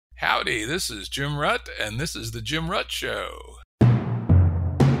Howdy, this is Jim Rutt, and this is The Jim Rutt Show.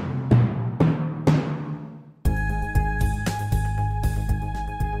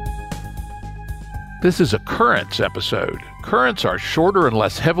 This is a Currents episode. Currents are shorter and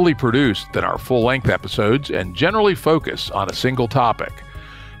less heavily produced than our full-length episodes and generally focus on a single topic.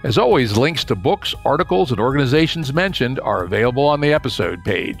 As always, links to books, articles, and organizations mentioned are available on the episode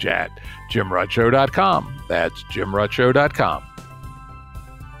page at jimruttshow.com. That's jimruttshow.com.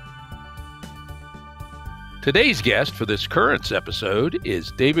 Today's guest for this Currents episode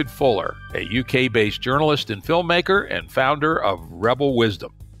is David Fuller, a UK-based journalist and filmmaker and founder of Rebel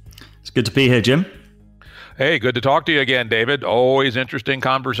Wisdom. It's good to be here, Jim. Hey, good to talk to you again, David. Always interesting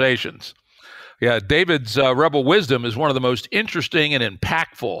conversations. Yeah, David's Rebel Wisdom is one of the most interesting and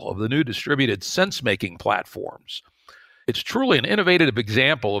impactful of the new distributed sense-making platforms. It's truly an innovative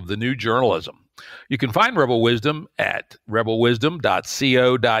example of the new journalism. You can find Rebel Wisdom at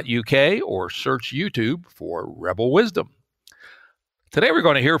rebelwisdom.co.uk or search YouTube for Rebel Wisdom. Today we're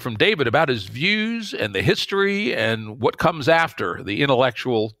going to hear from David about his views and the history and what comes after the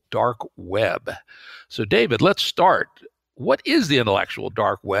intellectual dark web. So David, let's start. What is the intellectual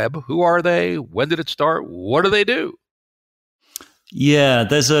dark web? Who are they? When did it start? What do they do? Yeah,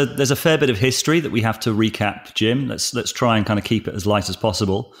 there's a fair bit of history that we have to recap, Jim. Let's try and kind of keep it as light as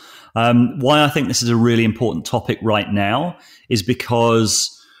possible. Why I think this is a really important topic right now is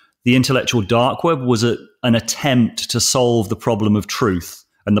because the intellectual dark web was an attempt to solve the problem of truth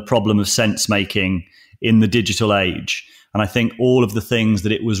and the problem of sense making in the digital age. And I think all of the things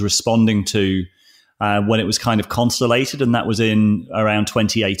that it was responding to when it was kind of constellated, and that was in around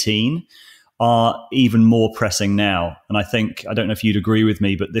 2018, are even more pressing now. And I think, I don't know if you'd agree with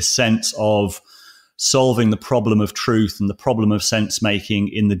me, but this sense of solving the problem of truth and the problem of sense making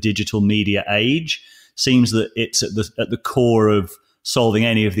in the digital media age seems that it's at the core of solving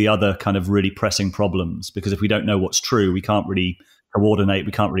any of the other kind of really pressing problems. Because if we don't know what's true, we can't really coordinate,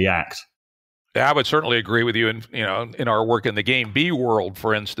 we can't really act. Yeah, I would certainly agree with you. In our work in the GameB world,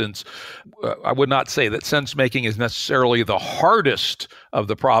 for instance, I would not say that sense making is necessarily the hardest of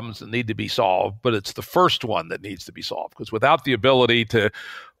the problems that need to be solved, but it's the first one that needs to be solved. Because without the ability to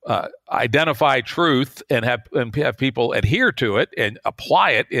identify truth and have people adhere to it and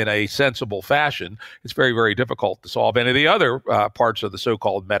apply it in a sensible fashion, it's very, very difficult to solve any of the other parts of the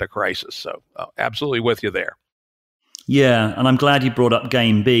so-called meta crisis. So absolutely with you there. Yeah, and I'm glad you brought up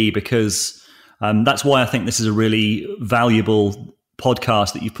GameB because that's why I think this is a really valuable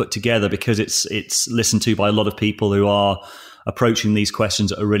podcast that you've put together, because it's listened to by a lot of people who are approaching these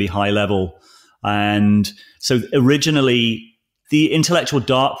questions at a really high level. And so originally, the intellectual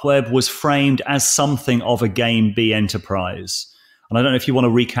dark web was framed as something of a GameB enterprise. And I don't know if you want to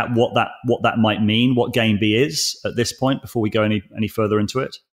recap what that might mean, what GameB is at this point before we go any further into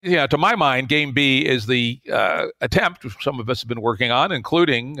it. Yeah, to my mind, GameB is the attempt some of us have been working on,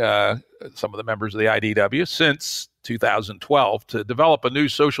 including some of the members of the IDW, since 2012, to develop a new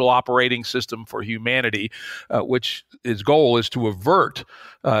social operating system for humanity, which its goal is to avert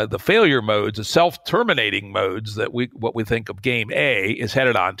the failure modes, the self-terminating modes that what we think of Game A is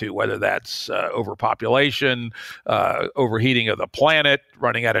headed onto, whether that's overpopulation, overheating of the planet,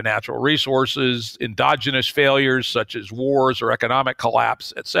 running out of natural resources, endogenous failures such as wars or economic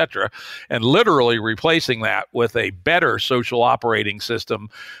collapse, etc., and literally replacing that with a better social operating system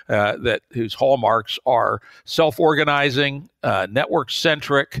whose hallmarks are self-organizing,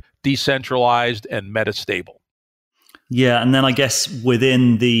 network-centric, decentralized, and metastable. Yeah, and then I guess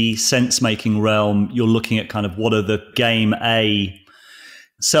within the sense-making realm, you're looking at kind of what are the Game A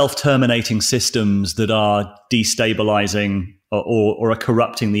self-terminating systems that are destabilizing or are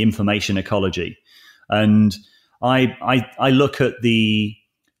corrupting the information ecology. And I look at the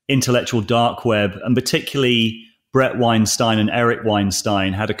intellectual dark web, and particularly Brett Weinstein and Eric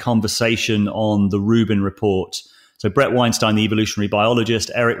Weinstein had a conversation on the Rubin Report. So Brett Weinstein, the evolutionary biologist,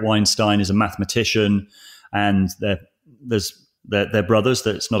 Eric Weinstein is a mathematician, and they're brothers.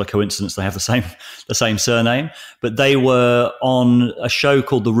 It's not a coincidence they have the same surname. But they were on a show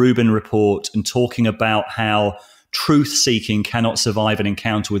called the Rubin Report and talking about how truth-seeking cannot survive an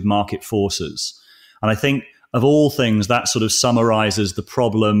encounter with market forces. And I think of all things, that sort of summarizes the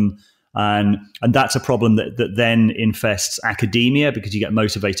problem. And that's a problem that then infests academia because you get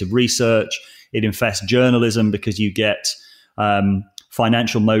motivated research. It infests journalism because you get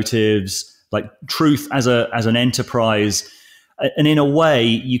financial motives, like truth as an enterprise. And in a way,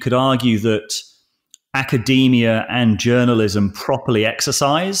 you could argue that academia and journalism properly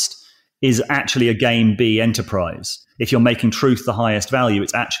exercised is actually a GameB enterprise. If you're making truth the highest value,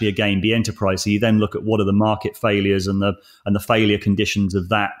 it's actually a GameB enterprise. So you then look at what are the market failures and the failure conditions of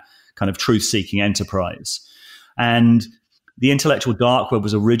that kind of truth-seeking enterprise. And the intellectual dark web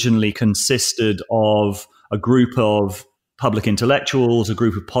was originally consisted of a group of public intellectuals, a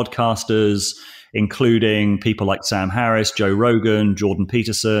group of podcasters, including people like Sam Harris, Joe Rogan, Jordan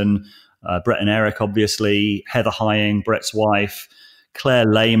Peterson, Brett and Eric, obviously, Heather Hying, Brett's wife, Claire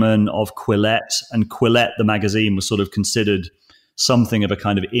Lehman of Quillette. And Quillette, the magazine, was sort of considered something of a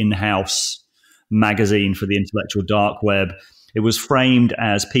kind of in-house magazine for the intellectual dark web. It was framed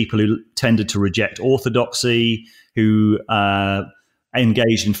as people who tended to reject orthodoxy, who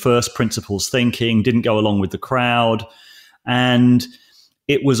engaged in first principles thinking, didn't go along with the crowd. And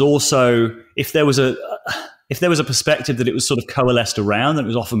it was also, if there was a perspective that it was sort of coalesced around, that it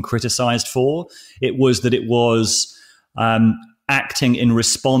was often criticized for, it was that it was acting in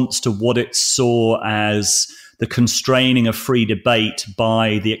response to what it saw as the constraining of free debate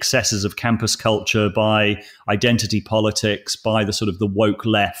by the excesses of campus culture, by identity politics, by the sort of the woke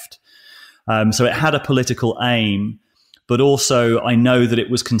left. So it had a political aim, but also I know that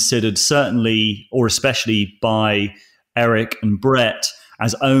it was considered certainly, or especially by Eric and Brett,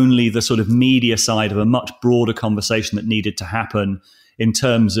 as only the sort of media side of a much broader conversation that needed to happen in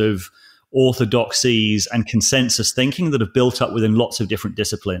terms of orthodoxies and consensus thinking that have built up within lots of different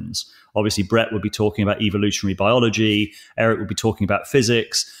disciplines. Obviously, Brett would be talking about evolutionary biology, Eric would be talking about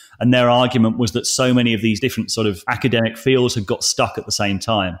physics, and their argument was that so many of these different sort of academic fields had got stuck at the same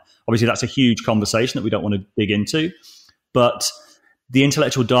time. Obviously, that's a huge conversation that we don't want to dig into, but the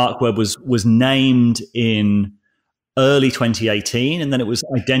intellectual dark web was named in early 2018, and then it was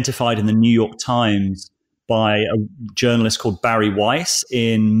identified in the New York Times by a journalist called Barry Weiss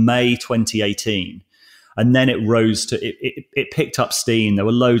in May 2018. And then it rose to, it picked up steam. There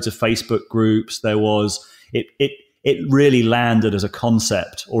were loads of Facebook groups. There was, it really landed as a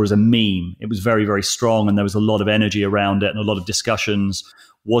concept or as a meme. It was very, very strong, and there was a lot of energy around it and a lot of discussions.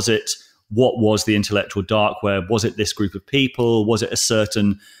 What was the intellectual dark web? Was it this group of people? Was it a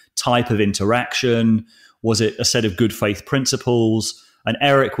certain type of interaction? Was it a set of good faith principles? And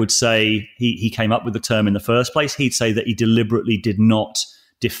Eric would say he came up with the term in the first place. He'd say that he deliberately did not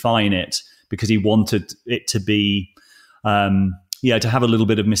define it because he wanted it to be, to have a little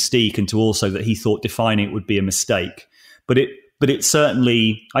bit of mystique, and to also that he thought defining it would be a mistake. But it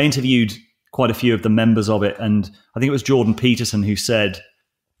certainly, I interviewed quite a few of the members of it, and I think it was Jordan Peterson who said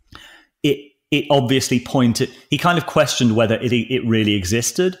it obviously pointed, he kind of questioned whether it really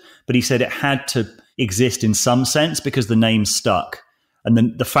existed, but he said it had to exist in some sense because the name stuck. And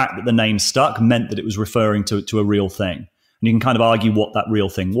then the fact that the name stuck meant that it was referring to a real thing. And you can kind of argue what that real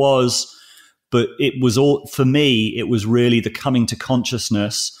thing was. But it was all, for me, it was really the coming to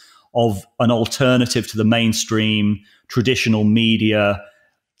consciousness of an alternative to the mainstream traditional media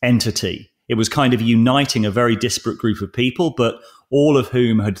entity. It was kind of uniting a very disparate group of people, but all of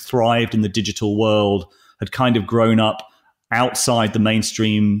whom had thrived in the digital world, had kind of grown up outside the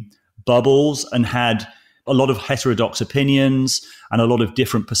mainstream bubbles and had a lot of heterodox opinions and a lot of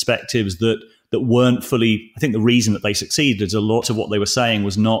different perspectives that weren't fully, I think the reason that they succeeded is a lot of what they were saying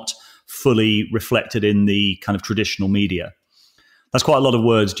was not fully reflected in the kind of traditional media. That's quite a lot of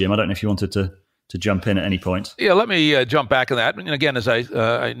words, Jim. I don't know if you wanted to jump in at any point. Yeah, let me jump back on that. And again, as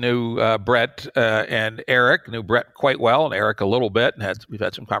I knew Brett and Eric, knew Brett quite well and Eric a little bit, and we've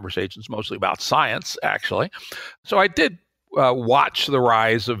had some conversations mostly about science, actually. So I did watch the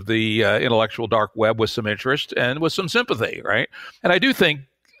rise of the intellectual dark web with some interest and with some sympathy, right? And I do think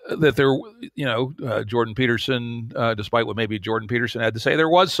that there, Jordan Peterson, despite what maybe Jordan Peterson had to say, there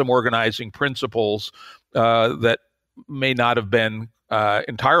was some organizing principles that may not have been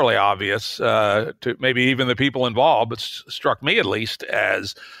entirely obvious to maybe even the people involved, but struck me at least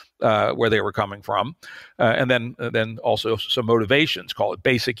as where they were coming from. And then also some motivations, call it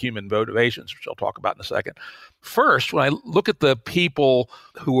basic human motivations, which I'll talk about in a second. First, when I look at the people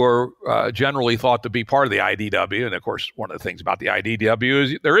who are generally thought to be part of the IDW, and of course, one of the things about the IDW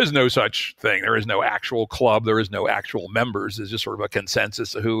is there is no such thing. There is no actual club. There is no actual members. There's just sort of a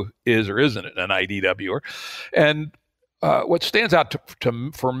consensus of who is or isn't an IDWer. And what stands out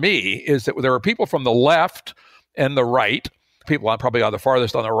for me is that there are people from the left and the right. People probably on the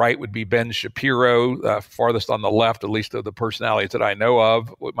farthest on the right would be Ben Shapiro, farthest on the left, at least of the personalities that I know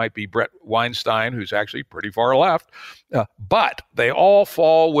of, it might be Brett Weinstein, who's actually pretty far left. But they all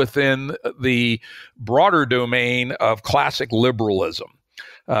fall within the broader domain of classic liberalism.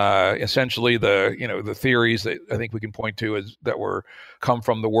 Essentially, the theories that I think we can point to is that were come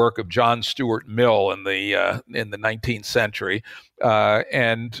from the work of John Stuart Mill in the 19th century,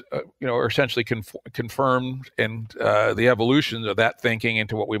 and are essentially confirmed in the evolution of that thinking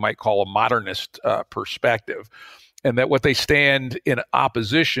into what we might call a modernist perspective, and that what they stand in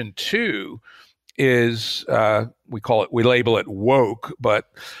opposition to is we label it woke, but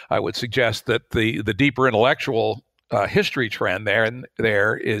I would suggest that the deeper intellectual history trend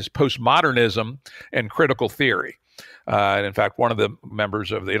there is postmodernism and critical theory. And in fact, one of the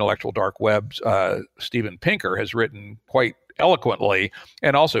members of the intellectual dark web, Steven Pinker, has written quite eloquently,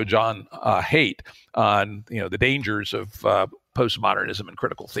 and also John Haidt, on the dangers of postmodernism and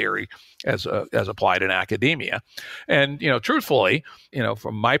critical theory as applied in academia. And truthfully,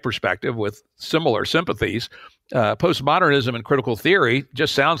 from my perspective, with similar sympathies, postmodernism and critical theory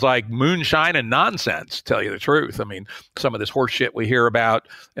just sounds like moonshine and nonsense, to tell you the truth. I mean, some of this horse shit we hear about,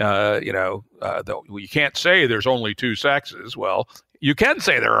 you can't say there's only two sexes. Well, you can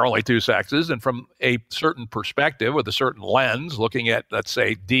say there are only two sexes, and from a certain perspective with a certain lens, looking at, let's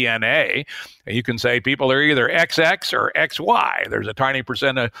say, DNA, you can say people are either XX or XY. There's a tiny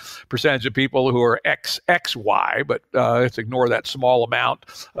percentage of people who are XXY, but let's ignore that small amount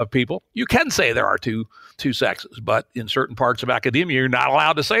of people. You can say there are two sexes, but in certain parts of academia, you're not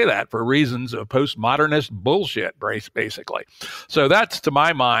allowed to say that for reasons of postmodernist bullshit, basically. So that's, to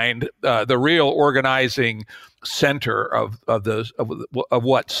my mind, the real organizing center of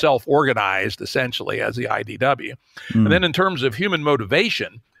what self-organized essentially as the IDW. And then in terms of human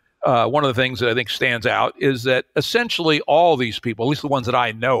motivation, one of the things that I think stands out is that essentially all these people, at least the ones that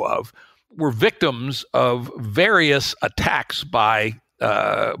I know of, were victims of various attacks by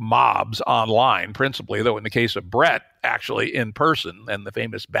mobs online, principally, though in the case of Brett, actually in person, and the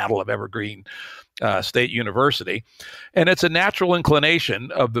famous Battle of Evergreen State University. And it's a natural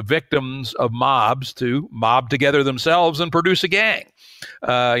inclination of the victims of mobs to mob together themselves and produce a gang.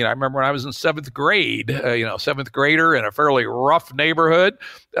 I remember when I was in seventh grade, seventh grader in a fairly rough neighborhood.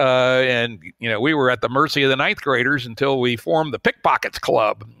 And we were at the mercy of the ninth graders until we formed the Pickpockets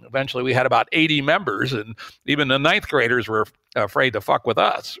Club. Eventually we had about 80 members, and even the ninth graders were afraid to fuck with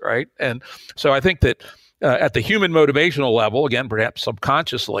us, right? And so I think that at the human motivational level, again, perhaps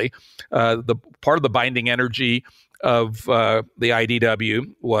subconsciously, the part of the binding energy of the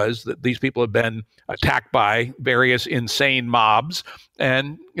IDW was that these people had been attacked by various insane mobs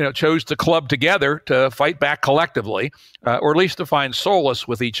and chose to club together to fight back collectively, or at least to find solace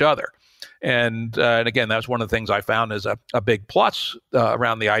with each other. And again, that's one of the things I found as a big plus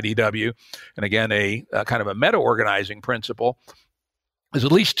around the IDW, and again, a kind of a meta-organizing principle, is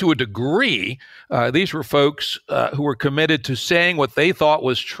at least to a degree, these were folks who were committed to saying what they thought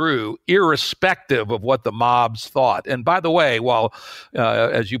was true, irrespective of what the mobs thought. And by the way, while,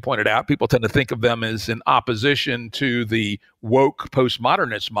 as you pointed out, people tend to think of them as in opposition to the woke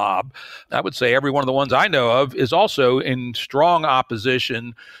postmodernist mob, I would say every one of the ones I know of is also in strong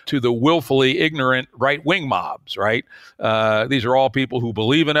opposition to the willfully ignorant right-wing mobs, right? These are all people who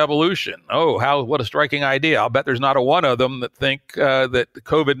believe in evolution. Oh, what a striking idea. I'll bet there's not a one of them that think that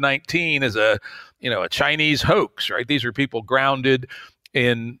COVID-19 is a Chinese hoax, right? These are people grounded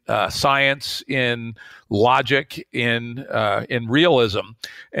in science, in logic, in realism,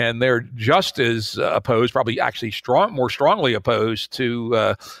 and they're just as opposed, probably actually more strongly opposed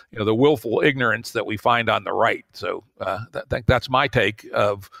to the willful ignorance that we find on the right. So that's my take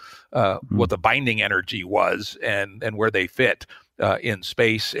of what the binding energy was and where they fit in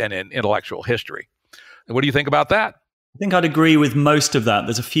space and in intellectual history. And what do you think about that? I think I'd agree with most of that.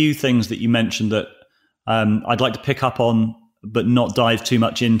 There's a few things that you mentioned that I'd like to pick up on, but not dive too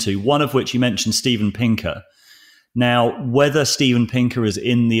much into. One of which you mentioned Steven Pinker. Now, whether Steven Pinker is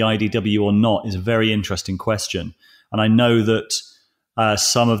in the IDW or not is a very interesting question. And I know that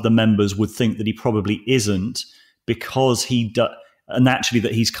some of the members would think that he probably isn't, because and actually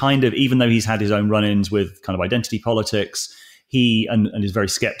that he's kind of, even though he's had his own run-ins with kind of identity politics, and is very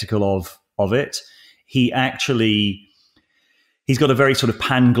skeptical of it, he's got a very sort of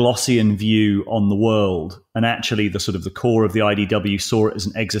Panglossian view on the world, and actually the sort of the core of the IDW saw it as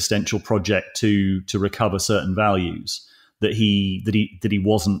an existential project to recover certain values that he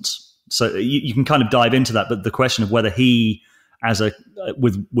wasn't. So you can kind of dive into that, but the question of whether he,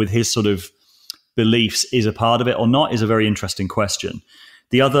 with his sort of beliefs, is a part of it or not is a very interesting question.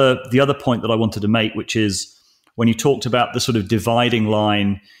 The other point that I wanted to make, which is when you talked about the sort of dividing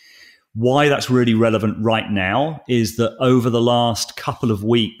line, why that's really relevant right now is that over the last couple of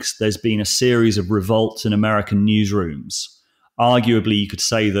weeks, there's been a series of revolts in American newsrooms. Arguably, you could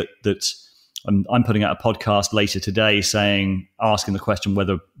say that I'm putting out a podcast later today asking the question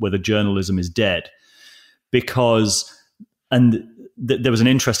whether journalism is dead, because there was an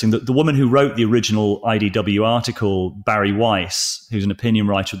interesting, the woman who wrote the original IDW article, Barry Weiss, who's an opinion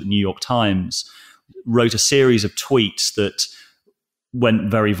writer at the New York Times, wrote a series of tweets that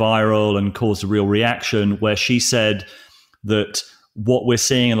went very viral and caused a real reaction, where she said that what we're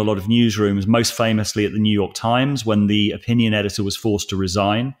seeing in a lot of newsrooms, most famously at the New York Times, when the opinion editor was forced to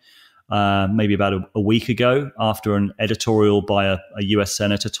resign, maybe about a week ago, after an editorial by a US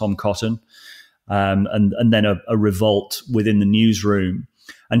Senator, Tom Cotton, and then a revolt within the newsroom.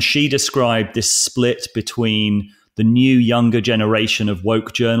 And she described this split between the new, younger generation of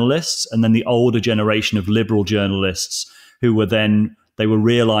woke journalists and then the older generation of liberal journalists who they were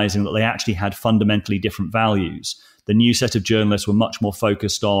realizing that they actually had fundamentally different values. The new set of journalists were much more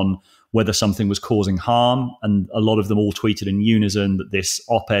focused on whether something was causing harm, and a lot of them all tweeted in unison that this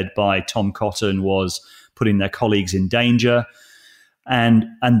op-ed by Tom Cotton was putting their colleagues in danger. And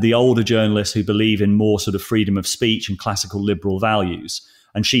the older journalists who believe in more sort of freedom of speech and classical liberal values.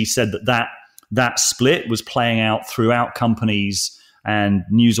 And she said that split was playing out throughout companies and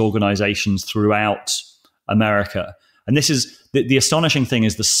news organizations throughout America. And this is the astonishing thing,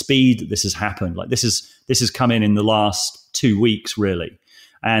 is the speed that this has happened. Like this has come in the last 2 weeks, really.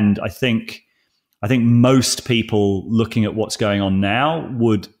 And I think most people looking at what's going on now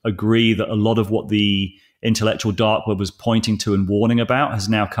would agree that a lot of what the intellectual dark web was pointing to and warning about has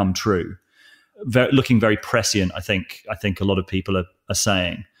now come true. Looking very prescient, I think a lot of people are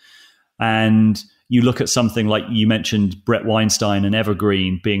saying. And you look at something like, you mentioned Brett Weinstein and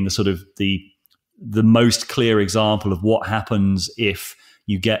Evergreen being the sort of the most clear example of what happens if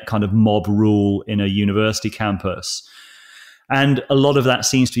you get kind of mob rule in a university campus. And a lot of that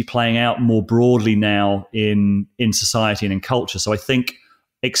seems to be playing out more broadly now in society and in culture. So I think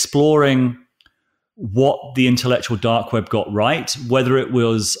exploring what the intellectual dark web got right, whether it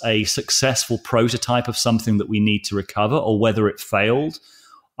was a successful prototype of something that we need to recover or whether it failed,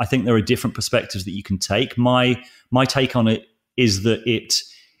 I think there are different perspectives that you can take. My take on it is that it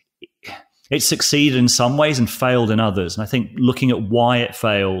succeeded in some ways and failed in others. And I think looking at why it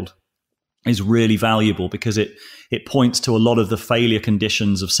failed is really valuable, because it points to a lot of the failure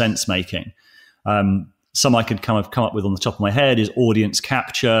conditions of sense making. Some I could kind of come up with on the top of my head is audience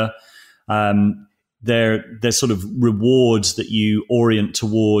capture. There's sort of rewards that you orient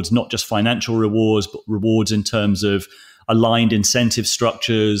towards, not just financial rewards, but rewards in terms of aligned incentive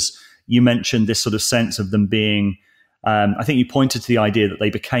structures. You mentioned this sort of sense of them being, I think you pointed to the idea that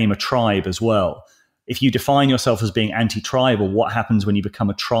they became a tribe as well. If you define yourself as being anti-tribal, what happens when you become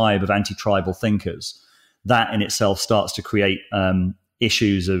a tribe of anti-tribal thinkers? That in itself starts to create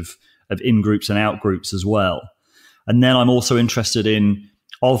issues of in-groups and out-groups as well. And then I'm also interested in,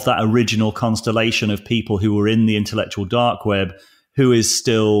 of that original constellation of people who were in the intellectual dark web, who is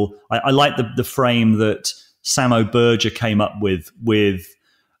still, I like the frame that Samo Berger came up with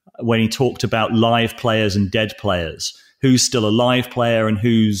when he talked about live players and dead players. Who's still a live player and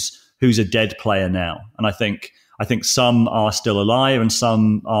who's a dead player now? And I think some are still alive and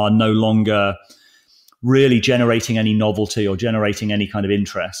some are no longer really generating any novelty or generating any kind of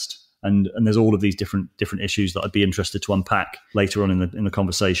interest. And there's all of these different issues that I'd be interested to unpack later on in the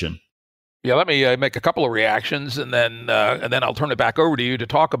conversation. Yeah, let me make a couple of reactions, and then I'll turn it back over to you to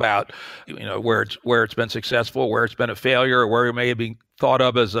talk about, where it's been successful, where it's been a failure, or where it may have been thought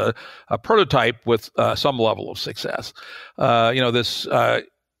of as a prototype with some level of success. This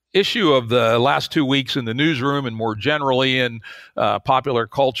issue of the last 2 weeks in the newsroom and more generally in popular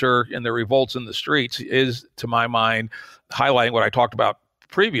culture and the revolts in the streets is, to my mind, highlighting what I talked about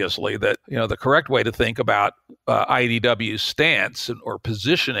previously, that the correct way to think about IDW's stance, or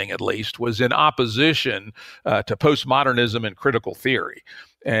positioning at least, was in opposition to postmodernism and critical theory.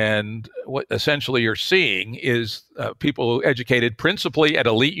 And what essentially you're seeing is people educated principally at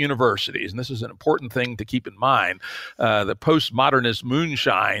elite universities. And this is an important thing to keep in mind. The postmodernist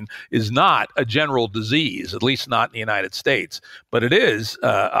moonshine is not a general disease, at least not in the United States, but it is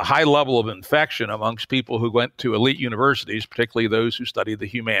a high level of infection amongst people who went to elite universities, particularly those who study the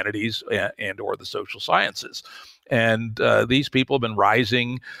humanities and or the social sciences. And these people have been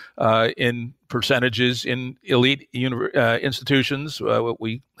rising in percentages in elite institutions, what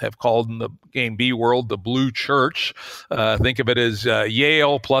we have called in the GameB world the blue church. Think of it as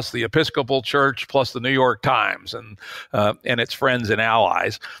Yale plus the Episcopal Church plus the New York Times and its friends and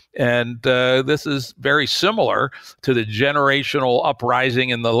allies. And this is very similar to the generational uprising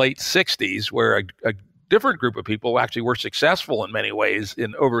in the late 60s, where a different group of people who actually were successful in many ways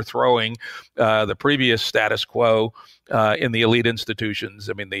in overthrowing the previous status quo in the elite institutions.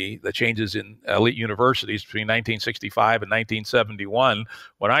 I mean, the changes in elite universities between 1965 and 1971,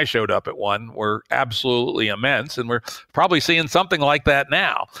 when I showed up at one, were absolutely immense, and we're probably seeing something like that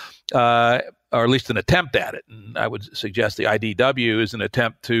now. Or at least an attempt at it. And I would suggest the IDW is an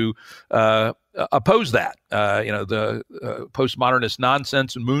attempt to oppose that. The postmodernist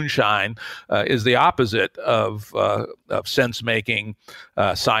nonsense and moonshine is the opposite of sense-making,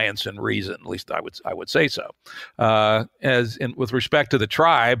 science and reason. At least I would say so. With respect to the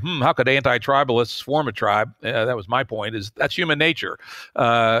tribe, how could anti-tribalists form a tribe? That was my point. That's human nature,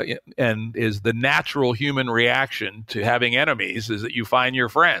 and is the natural human reaction to having enemies is that you find your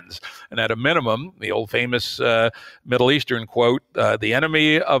friends, and at a minimum, the old famous Middle Eastern quote, "The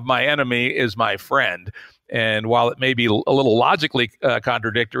enemy of my enemy is my friend." And while it may be a little logically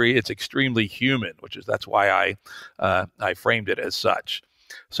contradictory, it's extremely human, that's why I framed it as such.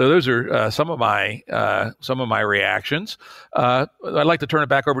 So those are some of my reactions. I'd like to turn it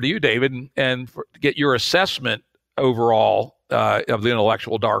back over to you, David, and get your assessment overall of the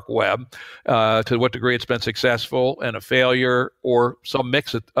intellectual dark web, to what degree it's been successful and a failure, or some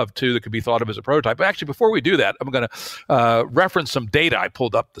mix of two that could be thought of as a prototype. But actually, before we do that, I'm going to reference some data I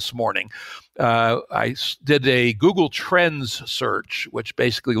pulled up this morning. I did a Google Trends search, which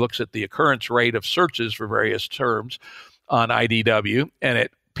basically looks at the occurrence rate of searches for various terms on IDW, and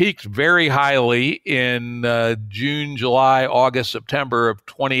it peaked very highly in June, July, August, September of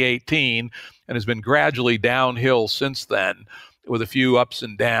 2018, and has been gradually downhill since then with a few ups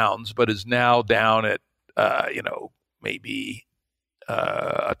and downs, but is now down at, maybe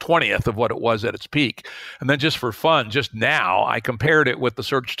a 20th of what it was at its peak. And then just for fun, just now, I compared it with the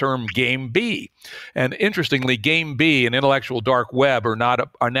search term GameB. And interestingly, GameB and intellectual dark web are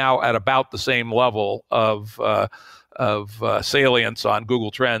now at about the same level of salience on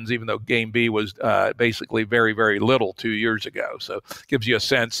Google Trends, even though GameB was basically very, very little 2 years ago. So it gives you a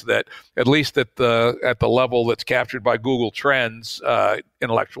sense that at least at the level that's captured by Google Trends,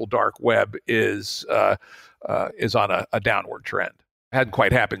 intellectual dark web is on a downward trend. Hadn't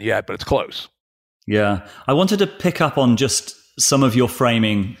quite happened yet, but it's close. Yeah. I wanted to pick up on just some of your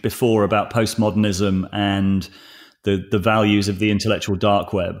framing before about postmodernism and the values of the intellectual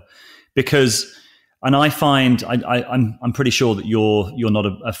dark web, because, and I find I'm pretty sure that you're not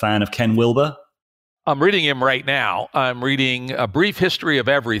a fan of Ken Wilber. I'm reading him right now. I'm reading A Brief History of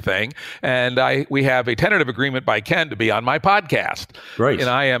Everything, and we have a tentative agreement by Ken to be on my podcast. Great. And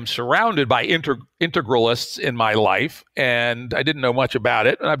I am surrounded by integralists in my life, and I didn't know much about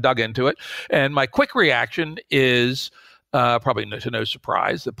it, and I've dug into it. And my quick reaction is probably to no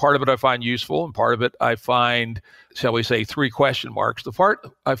surprise that part of it I find useful, and part of it I find, shall we say, 3 question marks. The part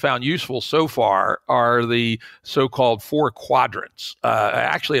I found useful so far are the so-called 4 quadrants. I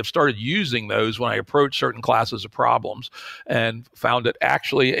actually have started using those when I approach certain classes of problems, and found it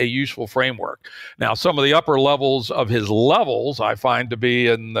actually a useful framework. Now, some of the upper levels of his levels I find to be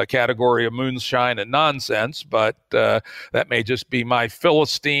in the category of moonshine and nonsense, but that may just be my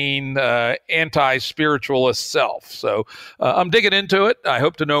Philistine anti-spiritualist self. So I'm digging into it. I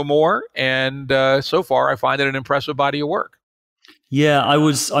hope to know more, and so far I find it an impressive body of work. Yeah, I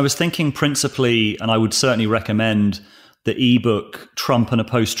was thinking principally, and I would certainly recommend the ebook Trump and a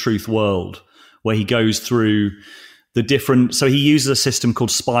Post-Truth World, where he goes through the different, so he uses a system called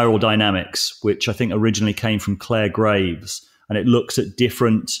spiral dynamics, which I think originally came from Claire Graves, and it looks at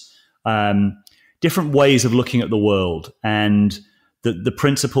different ways of looking at the world. And the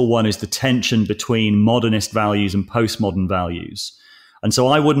principal one is the tension between modernist values and postmodern values. And so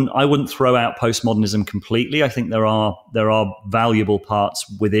I wouldn't throw out postmodernism completely. I think there are valuable parts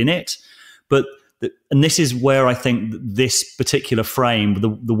within it, and this is where I think this particular frame,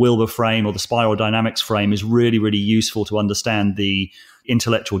 the Wilber frame or the spiral dynamics frame, is really, really useful to understand the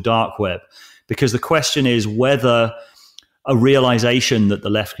intellectual dark web, because the question is whether a realization that the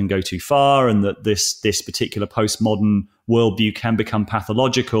left can go too far and that this particular postmodern worldview can become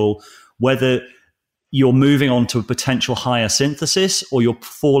pathological, whether you're moving on to a potential higher synthesis, or you're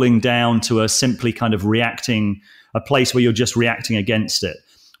falling down to a simply kind of a place where you're just reacting against it.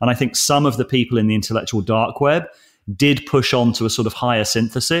 And I think some of the people in the intellectual dark web did push on to a sort of higher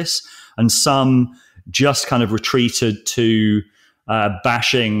synthesis, and some just kind of retreated to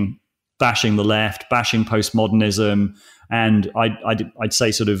bashing the left, bashing postmodernism. And I'd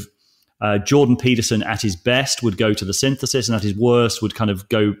say sort of Jordan Peterson at his best would go to the synthesis, and at his worst would kind of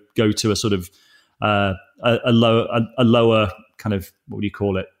go to a sort of a lower kind of, what would you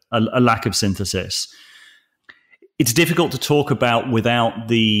call it? A lack of synthesis. It's difficult to talk about without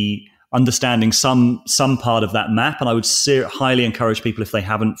the understanding some part of that map. And I would highly encourage people, if they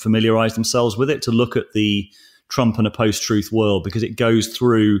haven't familiarized themselves with it, to look at the Trump and a post-truth world, because it goes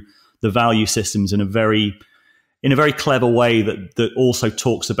through the value systems in a very clever way that also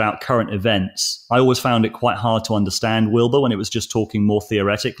talks about current events. I always found it quite hard to understand Wilbur when it was just talking more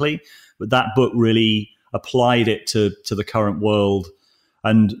theoretically, but that book really applied it to the current world.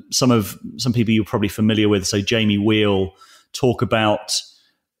 And some people you're probably familiar with, so Jamie Wheel, talk about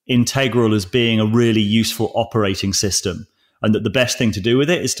Integral as being a really useful operating system, and that the best thing to do with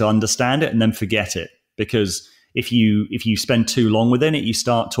it is to understand it and then forget it. Because if you spend too long within it, you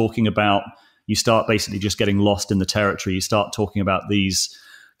start basically just getting lost in the territory. You start talking about these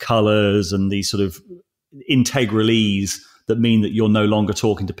colors and these sort of integralese that mean that you're no longer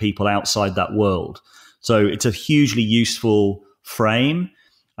talking to people outside that world. So it's a hugely useful frame.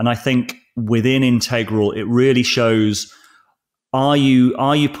 And I think within Integral, it really shows, are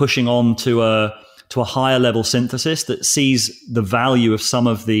you pushing on to a higher level synthesis that sees the value of some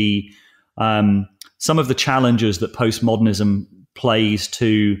of the challenges that postmodernism plays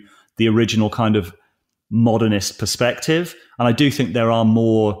to the original kind of modernist perspective. And I do think there are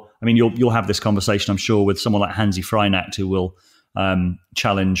more. I mean, you'll have this conversation, I'm sure, with someone like Hansi Freinacht, who will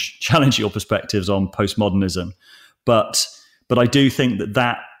challenge your perspectives on postmodernism. But I do think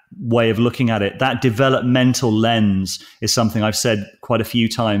that way of looking at it, that developmental lens, is something I've said quite a few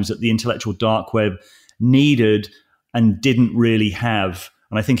times that the intellectual dark web needed and didn't really have.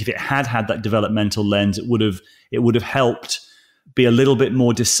 And I think if it had that developmental lens, it would have helped be a little bit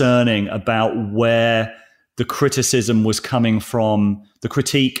more discerning about where the criticism was coming from, the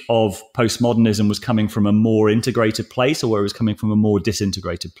critique of postmodernism was coming from a more integrated place, or where it was coming from a more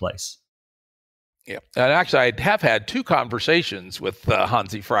disintegrated place. Yeah. And actually, I have had 2 conversations with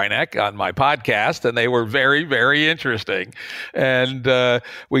Hansi Freinacht on my podcast, and they were very, very interesting. And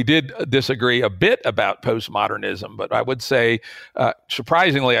we did disagree a bit about postmodernism, but I would say,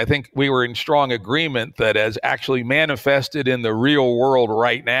 surprisingly, I think we were in strong agreement that as actually manifested in the real world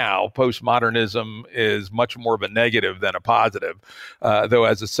right now, postmodernism is much more of a negative than a positive. Though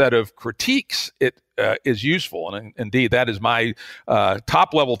as a set of critiques, it is useful. And indeed, that is my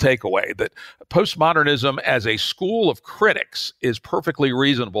top level takeaway, that postmodernism as a school of critics is perfectly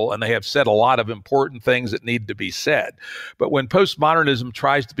reasonable, and they have said a lot of important things that need to be said. But when postmodernism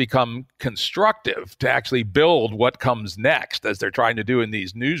tries to become constructive, to actually build what comes next, as they're trying to do in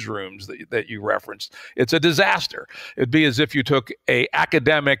these newsrooms that you referenced, it's a disaster. It'd be as if you took an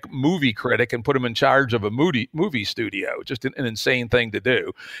academic movie critic and put him in charge of a movie studio. Just an insane thing to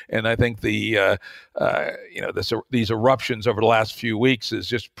do. And I think these eruptions over the last few weeks is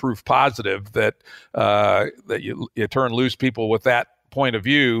just proof positive that you turn loose people with that point of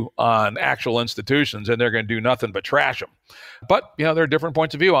view on actual institutions, and they're going to do nothing but trash them. But there are different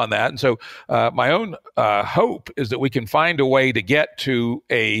points of view on that, and so my own hope is that we can find a way to get to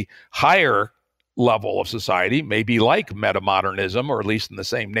a higher level of society, maybe like metamodernism, or at least in the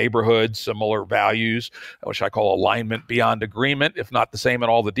same neighborhood, similar values, which I call alignment beyond agreement, if not the same in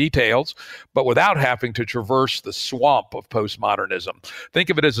all the details, but without having to traverse the swamp of postmodernism. Think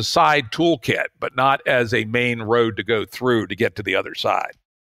of it as a side toolkit, but not as a main road to go through to get to the other side.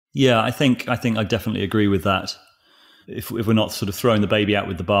 Yeah, I think I definitely agree with that. If we're not sort of throwing the baby out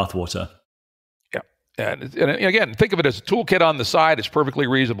with the bathwater. And again, think of it as a toolkit on the side. It's perfectly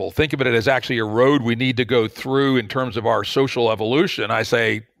reasonable. Think of it as actually a road we need to go through in terms of our social evolution. I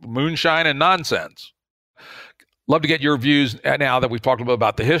say moonshine and nonsense. Love to get your views now that we've talked a little bit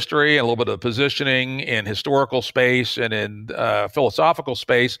about the history and a little bit of the positioning in historical space and in philosophical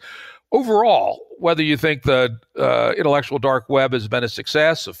space. Overall, whether you think the intellectual dark web has been a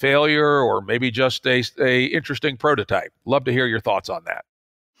success, a failure, or maybe just a interesting prototype. Love to hear your thoughts on that.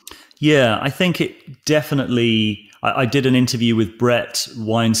 Yeah, I think it definitely. I did an interview with Brett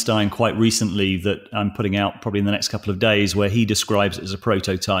Weinstein quite recently that I'm putting out probably in the next couple of days, where he describes it as a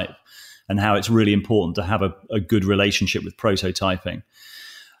prototype and how it's really important to have a good relationship with prototyping.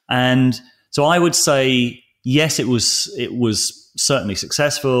 And so I would say, yes, it was certainly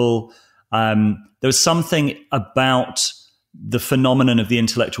successful. There was something about the phenomenon of the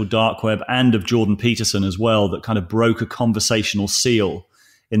intellectual dark web and of Jordan Peterson as well that kind of broke a conversational seal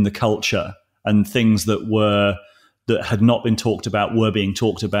in the culture, and things that had not been talked about were being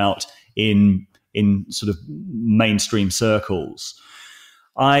talked about in sort of mainstream circles.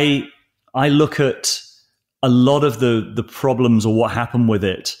 I look at a lot of the problems or what happened with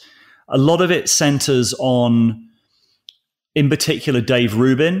it. A lot of it centers on, in particular, Dave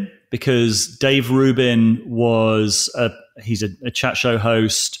Rubin, because Dave Rubin he's a chat show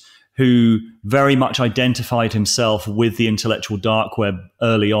host who very much identified himself with the intellectual dark web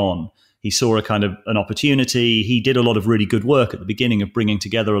early on He saw a kind of an opportunity. He did a lot of really good work at the beginning of bringing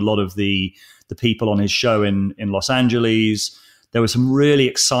together a lot of the people on his show in Los Angeles. There were some really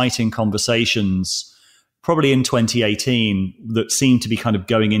exciting conversations, probably in 2018, that seemed to be kind of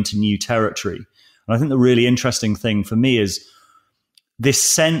going into new territory. And I think the really interesting thing for me is this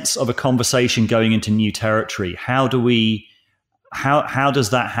sense of a conversation going into new territory. How does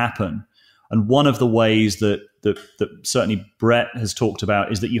that happen? And one of the ways that certainly Brett has talked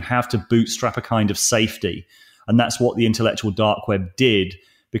about is that you have to bootstrap a kind of safety. And that's what the intellectual dark web did,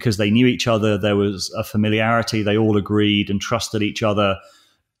 because they knew each other. There was a familiarity. They all agreed and trusted each other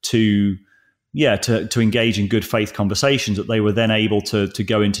to engage in good faith conversations, that they were then able to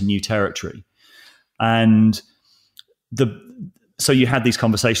go into new territory. And so you had these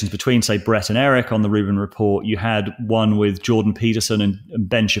conversations between, say, Brett and Eric on the Rubin Report. You had one with Jordan Peterson and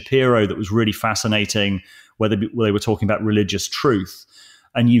Ben Shapiro that was really fascinating, where they were talking about religious truth.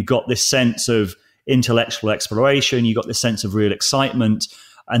 And you got this sense of intellectual exploration. You got this sense of real excitement.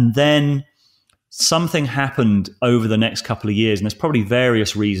 And then something happened over the next couple of years, and there's probably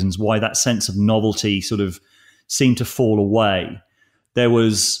various reasons why that sense of novelty sort of seemed to fall away. There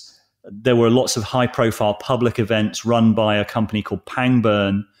were lots of high-profile public events run by a company called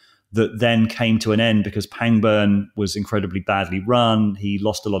Pangburn that then came to an end because Pangburn was incredibly badly run. He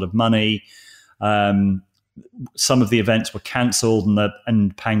lost a lot of money. Some of the events were cancelled,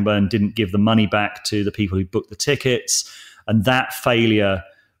 and Pangburn didn't give the money back to the people who booked the tickets. And that failure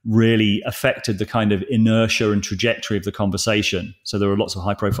really affected the kind of inertia and trajectory of the conversation. So there were lots of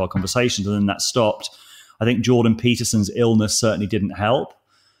high-profile conversations, and then that stopped. I think Jordan Peterson's illness certainly didn't help.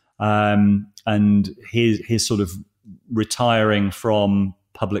 And his sort of retiring from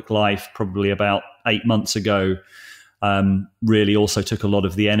public life probably about 8 months ago really also took a lot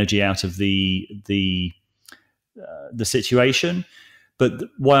of the energy out of the situation. But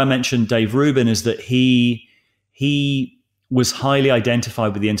why I mentioned Dave Rubin is that he was highly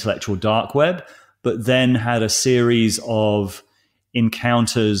identified with the intellectual dark web, but then had a series of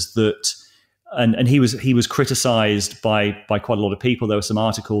encounters that. And he was criticized by quite a lot of people. There were some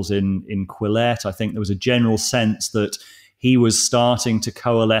articles in Quillette. I think there was a general sense that he was starting to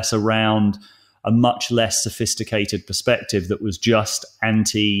coalesce around a much less sophisticated perspective that was just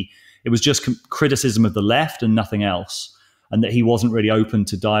it was just criticism of the left and nothing else, and that he wasn't really open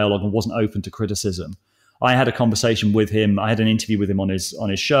to dialogue and wasn't open to criticism. I had a conversation with him. I had an interview with him on his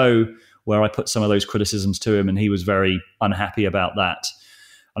show where I put some of those criticisms to him, and he was very unhappy about that.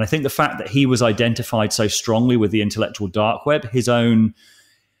 And I think the fact that he was identified so strongly with the intellectual dark web, his own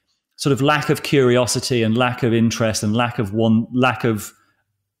sort of lack of curiosity and lack of interest and lack of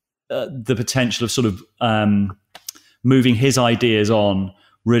the potential of sort of moving his ideas on,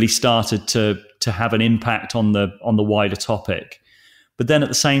 really started to have an impact on the wider topic. But then at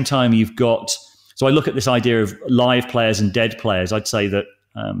the same time, so I look at this idea of live players and dead players. I'd say that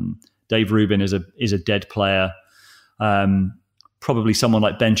Dave Rubin is a dead player. Probably someone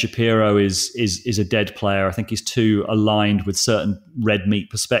like Ben Shapiro is a dead player. I think he's too aligned with certain red meat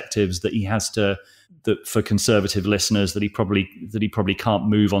perspectives that he has to, that for conservative listeners, that he probably can't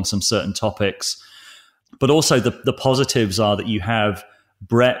move on some certain topics. But also the positives are that you have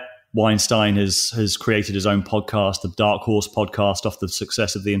Brett Weinstein has created his own podcast, the Dark Horse podcast, off the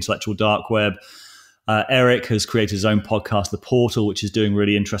success of the intellectual dark web. Eric has created his own podcast, The Portal, which is doing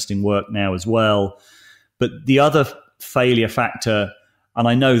really interesting work now as well. But the other failure factor, and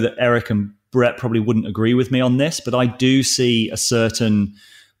I know that Eric and Brett probably wouldn't agree with me on this, but I do see a certain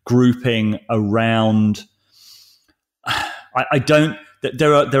grouping around.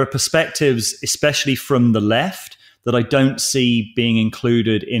 There are perspectives, especially from the left, that I don't see being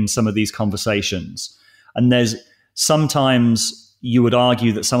included in some of these conversations. And there's sometimes you would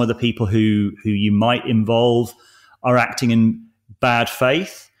argue that some of the people who you might involve are acting in bad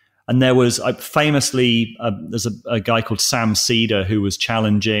faith. And there was famously, there's a guy called Sam Cedar who was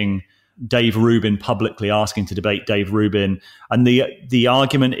challenging Dave Rubin publicly, asking to debate Dave Rubin. And the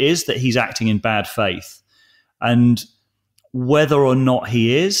argument is that he's acting in bad faith. And whether or not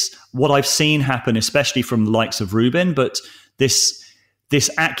he is, what I've seen happen, especially from the likes of Rubin, but this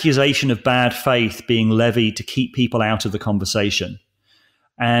accusation of bad faith being levied to keep people out of the conversation.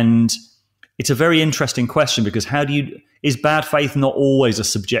 And it's a very interesting question, because is bad faith not always a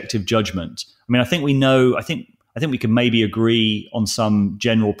subjective judgment? I mean, I think we can maybe agree on some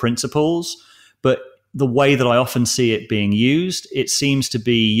general principles, but the way that I often see it being used, it seems to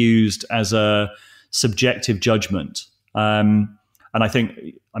be used as a subjective judgment. And I think,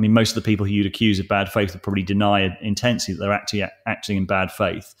 most of the people who you'd accuse of bad faith would probably deny intensely that they're actually acting in bad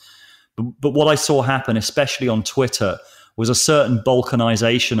faith. But what I saw happen, especially on Twitter, was a certain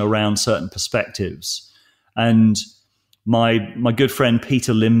balkanization around certain perspectives. And my good friend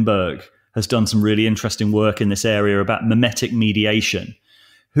Peter Limberg has done some really interesting work in this area about memetic mediation.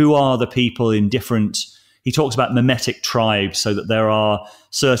 Who are the people in different... He talks about memetic tribes, so that there are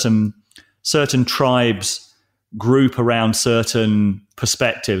certain tribes group around certain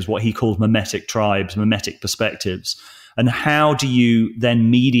perspectives, what he calls memetic tribes, memetic perspectives. And how do you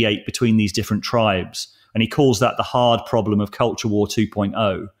then mediate between these different tribes? And he calls that the hard problem of Culture War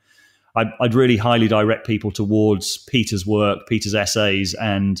 2.0. I'd really highly direct people towards Peter's work, Peter's essays,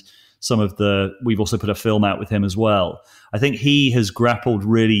 and we've also put a film out with him as well. I think he has grappled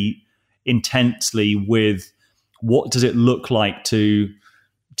really intensely with what does it look like to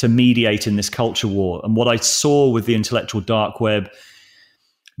mediate in this culture war. And what I saw with the intellectual dark web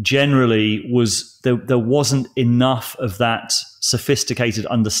generally was there wasn't enough of that sophisticated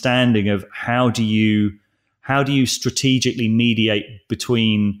understanding of how do you strategically mediate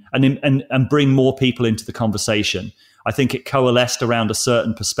between and bring more people into the conversation. I think it coalesced around a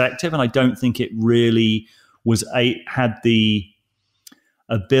certain perspective, and I don't think it really had the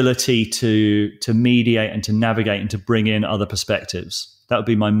ability to mediate and to navigate and to bring in other perspectives. That would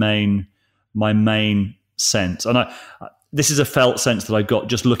be my main sense. And this is a felt sense that I got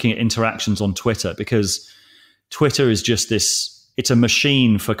just looking at interactions on Twitter, because Twitter is just this, it's a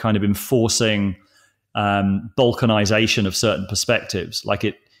machine for kind of enforcing balkanization of certain perspectives. Like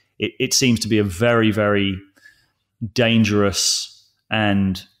it seems to be a very, very dangerous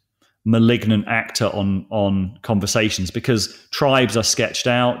and malignant actor on conversations, because tribes are sketched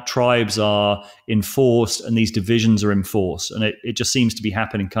out, tribes are enforced, and these divisions are enforced. And it just seems to be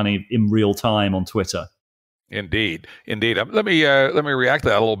happening kind of in real time on Twitter. Indeed. Let me react to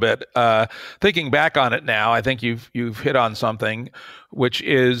that a little bit. Thinking back on it now, I think you've hit on something, which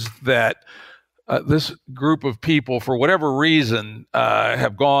is that this group of people, for whatever reason,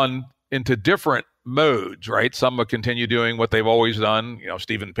 have gone into different modes, right? Some will continue doing what they've always done.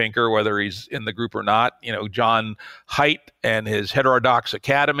 Steven Pinker, whether he's in the group or not. John Haidt and his Heterodox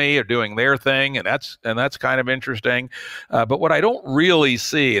Academy are doing their thing, and that's kind of interesting. But what I don't really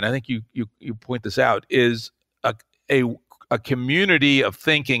see, and I think you point this out, is a community of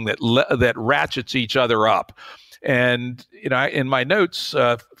thinking that ratchets each other up. And in my notes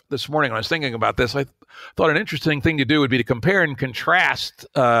this morning when I was thinking about this, I thought an interesting thing to do would be to compare and contrast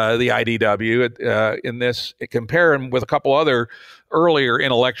the IDW in this, compare them with a couple other earlier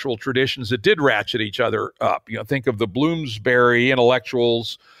intellectual traditions that did ratchet each other up. Think of the Bloomsbury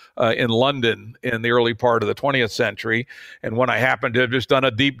intellectuals in London in the early part of the 20th century. And one I happened to have just done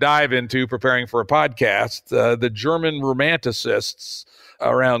a deep dive into preparing for a podcast, the German Romanticists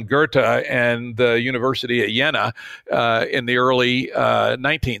around Goethe and the University of Jena in the early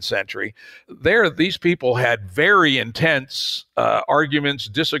 19th century. These people had very intense arguments,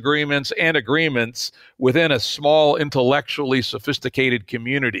 disagreements, and agreements within a small, intellectually sophisticated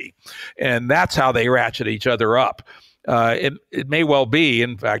community. And that's how they ratchet each other up. It may well be,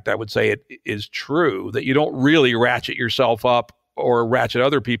 in fact, I would say it is true, that you don't really ratchet yourself up or ratchet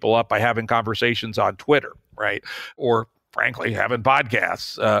other people up by having conversations on Twitter, right? Or frankly, having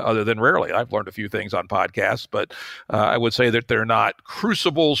podcasts, other than rarely. I've learned a few things on podcasts, but I would say that they're not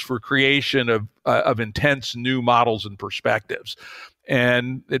crucibles for creation of intense new models and perspectives.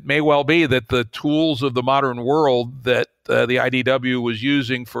 And it may well be that the tools of the modern world that the IDW was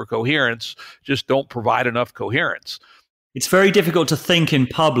using for coherence just don't provide enough coherence. It's very difficult to think in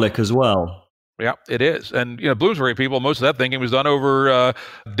public as well. Yeah, it is. And, Bloomsbury people, most of that thinking was done over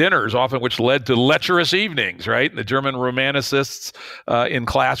dinners, often which led to lecherous evenings, right? The German Romanticists in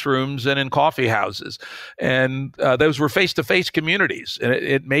classrooms and in coffee houses. And those were face-to-face communities. And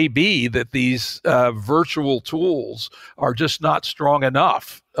it may be that these virtual tools are just not strong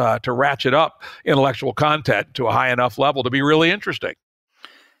enough to ratchet up intellectual content to a high enough level to be really interesting.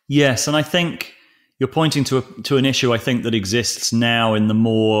 Yes, and I think you're pointing to an issue, I think, that exists now in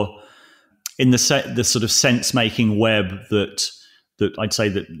the sort of sense-making web that I'd say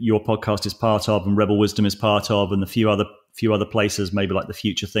that your podcast is part of, and Rebel Wisdom is part of, and a few other places, maybe like the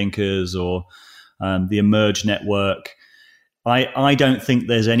Future Thinkers or the Emerge Network. I don't think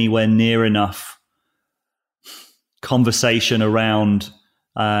there's anywhere near enough conversation around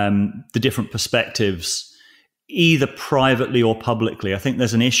the different perspectives, either privately or publicly. I think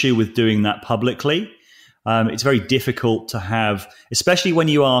there's an issue with doing that publicly. It's very difficult to have, especially when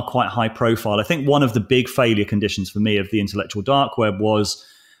you are quite high profile. I think one of the big failure conditions for me of the intellectual dark web was,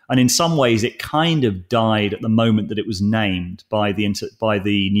 and in some ways it kind of died at the moment that it was named by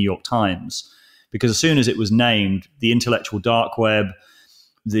the New York Times, because as soon as it was named, the intellectual dark web,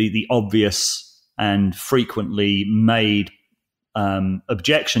 the obvious and frequently made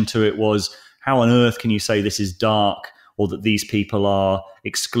objection to it was, how on earth can you say this is dark, or that these people are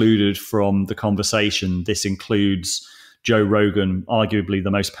excluded from the conversation? This includes Joe Rogan, arguably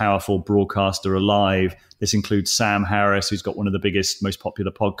the most powerful broadcaster alive. This includes Sam Harris, who's got one of the biggest, most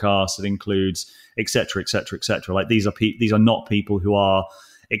popular podcasts. It includes et cetera, et cetera, et cetera. Like these are not people who are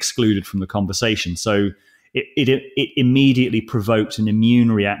excluded from the conversation. So it immediately provoked an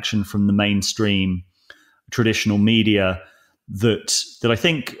immune reaction from the mainstream traditional media that I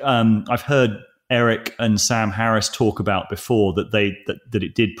think I've heard Eric and Sam Harris talk about before, that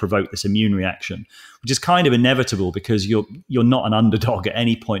it did provoke this immune reaction, which is kind of inevitable because you're not an underdog at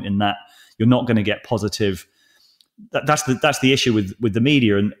any point in that. You're not going to get positive. That's the issue with the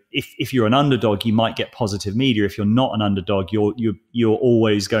media. And if you're an underdog, you might get positive media. If you're not an underdog, you're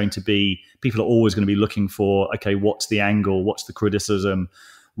always going to be, people are always going to be looking for, okay, what's the angle, what's the criticism,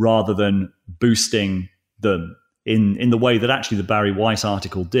 rather than boosting them in the way that actually the Barry Weiss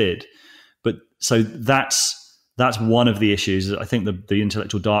article did. But so that's one of the issues. I think the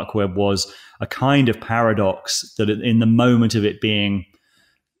intellectual dark web was a kind of paradox that in the moment of it being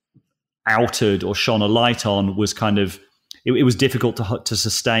outed or shone a light on was kind of, it was difficult to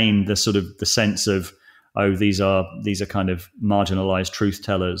sustain the sort of the sense of, oh, these are kind of marginalized truth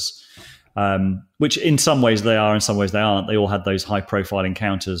tellers, which in some ways they are, in some ways they aren't. They all had those high profile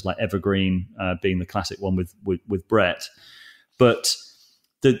encounters, like Evergreen being the classic one with Brett. But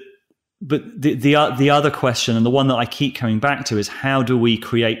the other question, and the one that I keep coming back to, is how do we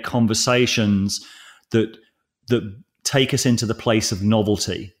create conversations that take us into the place of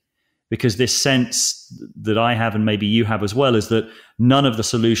novelty? Because this sense that I have, and maybe you have as well, is that none of the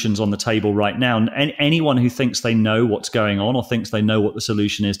solutions on the table right now, and anyone who thinks they know what's going on or thinks they know what the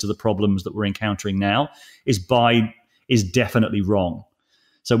solution is to the problems that we're encountering now is definitely wrong.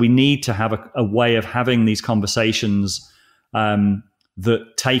 So we need to have a way of having these conversations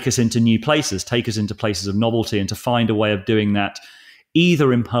that take us into new places, take us into places of novelty, and to find a way of doing that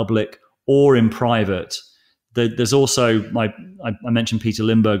either in public or in private. There's also, I mentioned Peter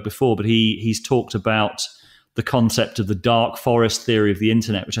Lindbergh before, but he's talked about the concept of the dark forest theory of the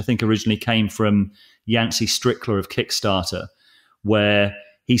internet, which I think originally came from Yancey Strickler of Kickstarter, where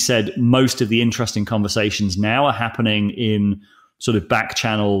he said most of the interesting conversations now are happening in sort of back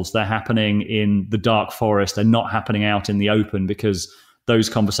channels. They're happening in the dark forest. They're not happening out in the open because those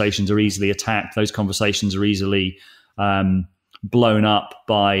conversations are easily attacked. Those conversations are easily blown up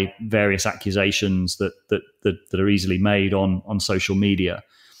by various accusations that are easily made on social media.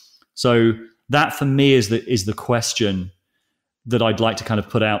 So that for me is the question that I'd like to kind of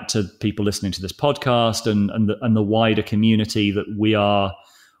put out to people listening to this podcast and the wider community that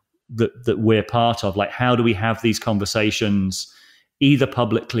we're part of. Like, how do we have these conversations either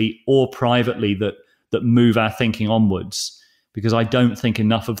publicly or privately that move our thinking onwards? Because I don't think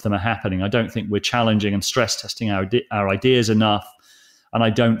enough of them are happening. I don't think we're challenging and stress testing our ideas enough. And I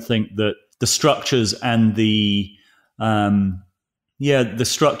don't think that the structures and the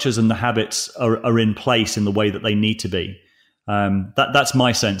structures and the habits are in place in the way that they need to be. That's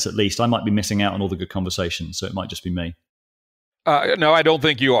my sense, at least. I might be missing out on all the good conversations, so it might just be me. No, I don't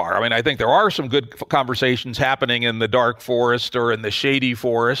think you are. I mean, I think there are some good conversations happening in the dark forest or in the shady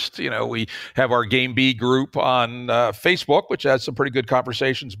forest. You know, we have our GameB group on Facebook, which has some pretty good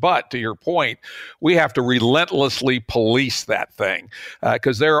conversations. But to your point, we have to relentlessly police that thing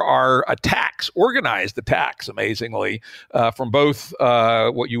because there are attacks, organized attacks, amazingly, from both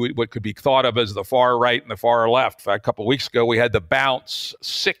what could be thought of as the far right and the far left. In fact, a couple of weeks ago, we had to bounce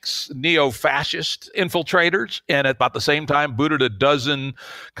 6 neo-fascist infiltrators, and at about the same time, booted a dozen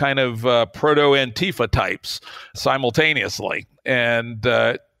kind of proto-Antifa types simultaneously. And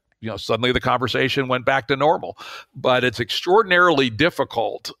suddenly the conversation went back to normal. But it's extraordinarily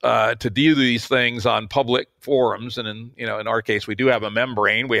difficult to do these things on public forums. And in our case, we do have a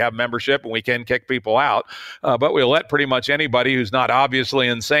membrane. We have membership and we can kick people out. But we'll let pretty much anybody who's not obviously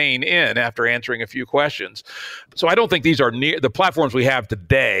insane in after answering a few questions. So I don't think these are the platforms we have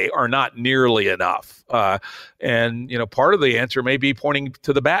today are not nearly enough. And part of the answer may be pointing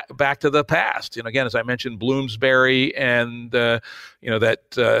to the back to the past. Again, as I mentioned, Bloomsbury and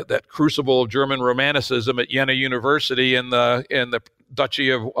that crucible of German Romanticism at Jena University in the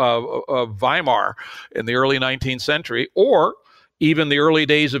Duchy of Weimar in the early 19th century, or even the early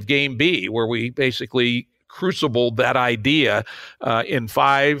days of GameB, where we basically crucibled that idea in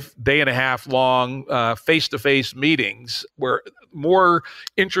 5 day-and-a-half long face-to-face meetings where more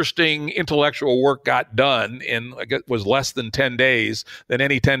interesting intellectual work got done in, I guess, was less than 10 days than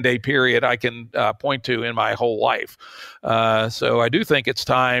any 10-day period I can point to in my whole life. So I do think it's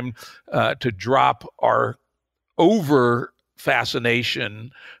time to drop our over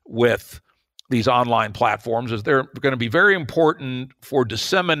fascination with these online platforms, as they're going to be very important for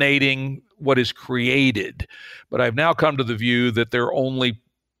disseminating what is created. But I've now come to the view that they're only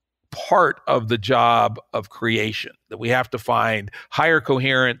part of the job of creation, that we have to find higher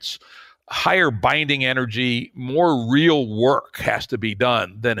coherence, higher binding energy, more real work has to be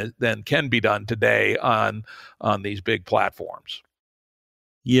done than can be done today on these big platforms.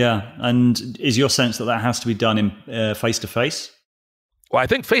 Yeah, and is your sense that has to be done in face-to-face? Well, I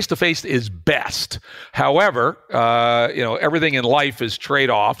think face-to-face is best. However, everything in life is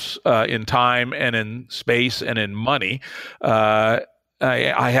trade-offs in time and in space and in money. I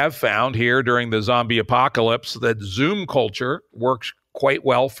have found here during the zombie apocalypse that Zoom culture works quite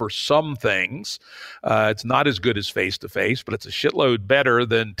well for some things. It's not as good as face-to-face, but it's a shitload better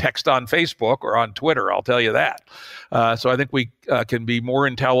than text on Facebook or on Twitter, I'll tell you that. So I think we can be more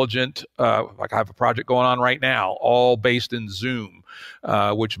intelligent. Like I have a project going on right now, all based in Zoom,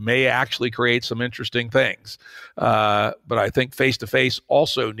 which may actually create some interesting things. But I think face-to-face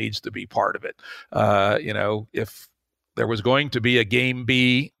also needs to be part of it. If there was going to be a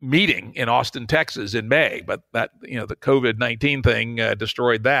GameB meeting in Austin, Texas in May, but that, the COVID-19 thing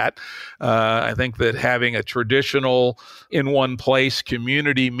destroyed that. I think that having a traditional in one place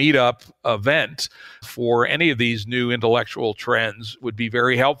community meetup event for any of these new intellectual trends would be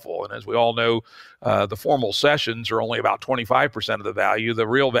very helpful. And as we all know, the formal sessions are only about 25% of the value. The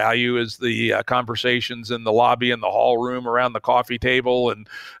real value is the conversations in the lobby, in the hall room, around the coffee table, and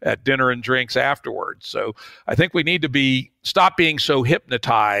at dinner and drinks afterwards. So I think we need to stop being so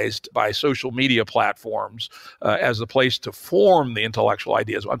hypnotized by social media platforms as the place to form the intellectual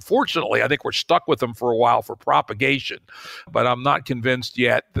ideas. Unfortunately, I think we're stuck with them for a while for propagation, but I'm not convinced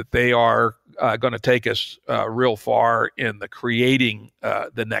yet that they are going to take us real far in the creating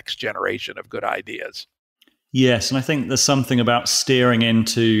the next generation of good ideas. Yes, and I think there's something about steering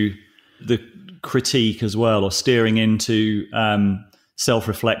into the critique as well, or steering into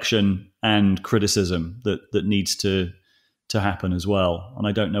self-reflection and criticism that needs to happen as well. And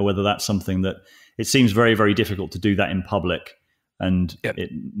I don't know whether that's something that it seems very, very difficult to do that in public, and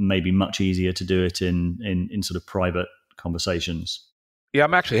it may be much easier to do it in sort of private conversations. Yeah,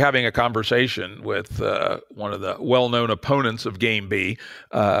 I'm actually having a conversation with one of the well-known opponents of GameB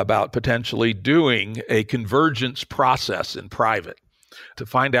about potentially doing a convergence process in private to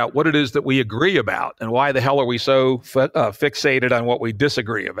find out what it is that we agree about and why the hell are we so fixated on what we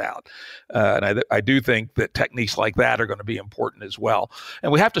disagree about. And I do think that techniques like that are going to be important as well.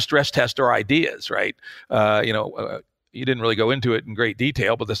 And we have to stress test our ideas, right? You didn't really go into it in great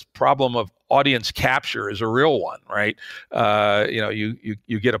detail, but this problem of audience capture is a real one, right?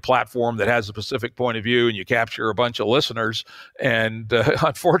 You get a platform that has a specific point of view and you capture a bunch of listeners, and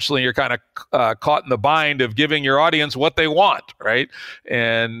unfortunately you're kind of caught in the bind of giving your audience what they want, right?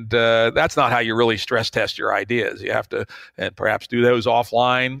 And that's not how you really stress test your ideas. You have to, and perhaps do those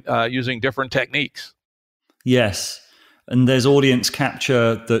offline using different techniques. Yes, and there's audience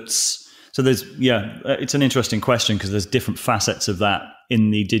capture it's an interesting question because there's different facets of that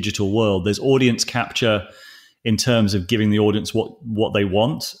in the digital world. There's audience capture in terms of giving the audience what they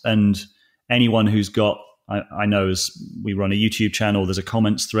want. And anyone who's got, I know as we run a YouTube channel, there's a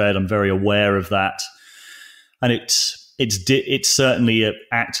comments thread. I'm very aware of that. And it certainly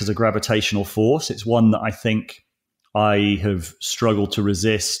acts as a gravitational force. It's one that I think I have struggled to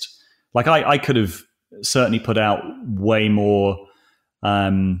resist. Like I could have certainly put out way more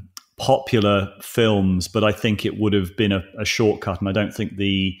popular films, but I think it would have been a shortcut, and I don't think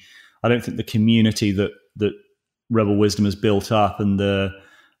the community that Rebel Wisdom has built up and the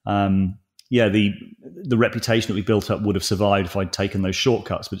reputation that we built up would have survived if I'd taken those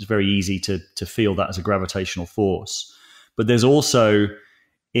shortcuts. But it's very easy to feel that as a gravitational force. But there's also,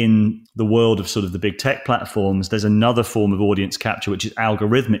 in the world of sort of the big tech platforms, there's another form of audience capture, which is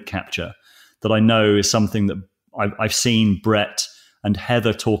algorithmic capture, that I know is something that I've seen Brett and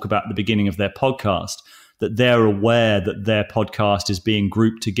Heather talk about at the beginning of their podcast, that they're aware that their podcast is being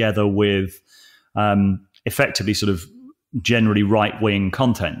grouped together with effectively sort of generally right-wing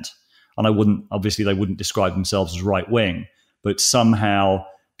content. And they wouldn't describe themselves as right-wing, but somehow,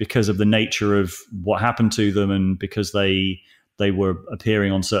 because of the nature of what happened to them and because they were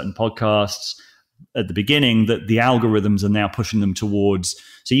appearing on certain podcasts, at the beginning, that the algorithms are now pushing them towards.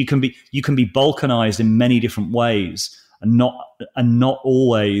 So you can be balkanized in many different ways, and not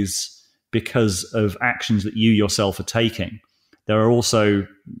always because of actions that you yourself are taking. There are also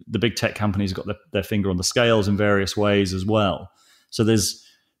the big tech companies got their finger on the scales in various ways as well. So there's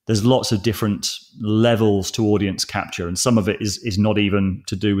lots of different levels to audience capture, and some of it is not even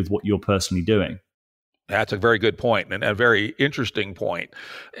to do with what you're personally doing. That's a very good point, and a very interesting point.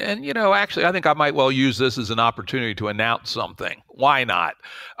 And, actually, I think I might well use this as an opportunity to announce something. Why not?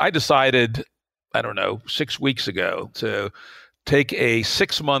 I decided, 6 weeks ago to take a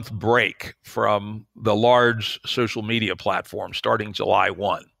 6-month break from the large social media platform starting July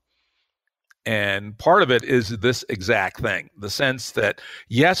 1. And part of it is this exact thing, the sense that,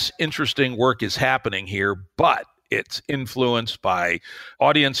 yes, interesting work is happening here, but it's influenced by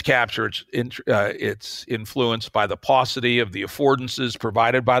audience capture. It's influenced by the paucity of the affordances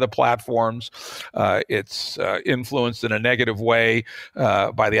provided by the platforms. It's influenced in a negative way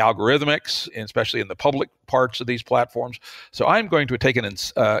by the algorithmics, especially in the public parts of these platforms. So I'm going to take an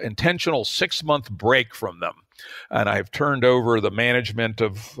intentional 6-month break from them. And I've turned over the management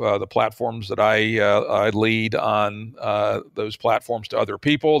of the platforms that I lead on those platforms to other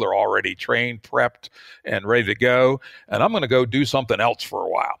people. They're already trained, prepped, and ready to go. And I'm going to go do something else for a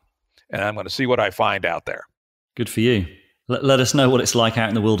while. And I'm going to see what I find out there. Good for you. Let us know what it's like out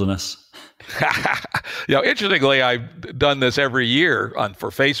in the wilderness. Interestingly, I've done this every year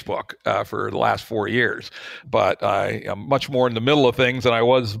for Facebook for the last 4 years, but I am much more in the middle of things than I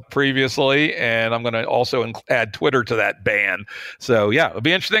was previously, and I'm going to also add Twitter to that ban. So yeah, it'll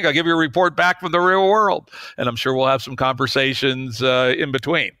be interesting. I'll give you a report back from the real world, and I'm sure we'll have some conversations in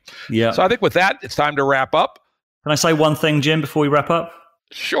between. Yeah. So I think with that, it's time to wrap up. Can I say one thing, Jim, before we wrap up?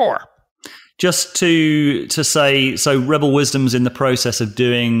 Sure. Just to say, so Rebel Wisdom's in the process of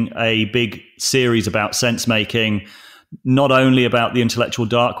doing a big series about sense making, not only about the intellectual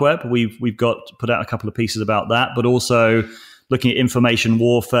dark web. We've got put out a couple of pieces about that, but also looking at information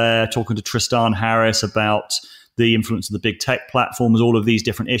warfare, talking to Tristan Harris about the influence of the big tech platforms, all of these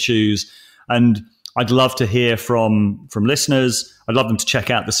different issues. And I'd love to hear from listeners. I'd love them to check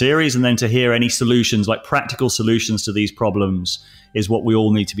out the series, and then to hear any solutions, like practical solutions to these problems, is what we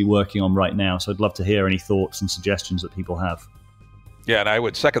all need to be working on right now. So I'd love to hear any thoughts and suggestions that people have. Yeah, and I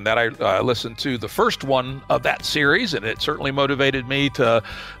would second that. I listened to the first one of that series, and it certainly motivated me to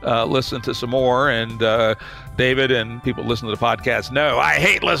listen to some more. And David and people listening to the podcast know I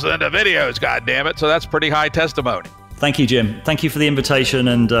hate listening to videos, God damn it. So that's pretty high testimony. Thank you, Jim. Thank you for the invitation,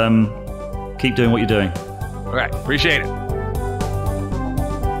 and keep doing what you're doing. All right, appreciate it.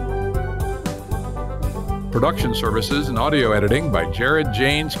 Production services and audio editing by Jared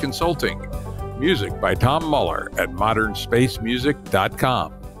Janes Consulting. Music by Tom Muller at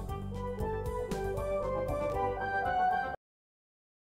modernspacemusic.com.